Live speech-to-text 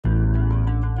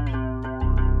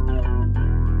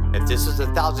this was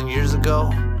 1,000 years ago,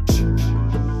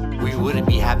 we wouldn't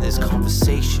be having this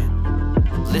conversation.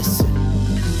 Listen.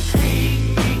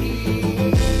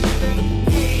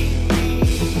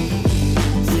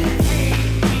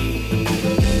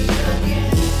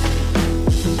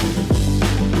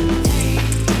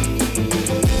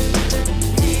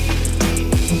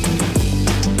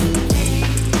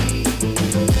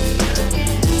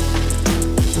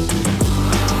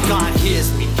 God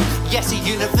hears me, yes, the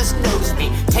universe knows me.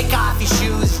 Take off your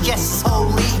shoes, yes, it's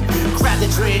holy. Grab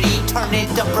the Trinity, turn it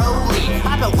to Broly.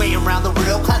 I've been way around the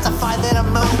world, classify that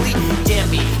I'm only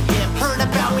Demi. Heard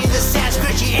about me, the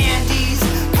Sanskrit Andes.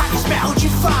 Caucus, how'd you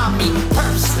find me?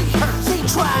 Purposely, they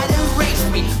try to erase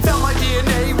me. Found my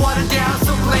DNA, watered down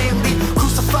so blamely.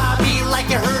 Crucify me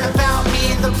like you heard about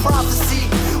me in the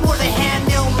prophecy, where they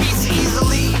handle me so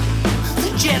easily.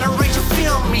 The generation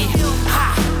feel me.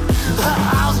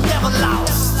 I was never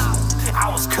lost.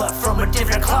 I was cut from a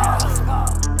different cloth.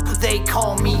 They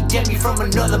call me Demi from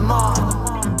another mob.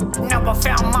 Now I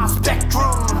found my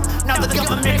spectrum. Now the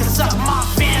government can suck my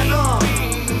venom.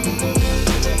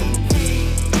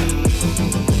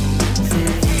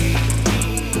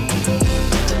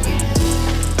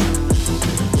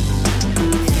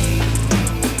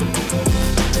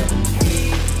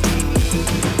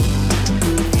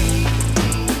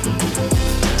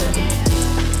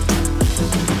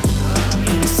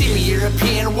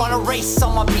 European, wanna race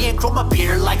on my being, grow my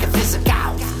beard like a physical.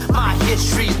 My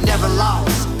history's never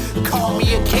lost. Call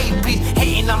me a KP,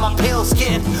 hating on my pale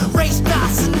skin. Race not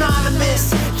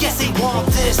synonymous, yes they want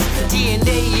this.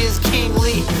 DNA is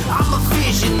kingly,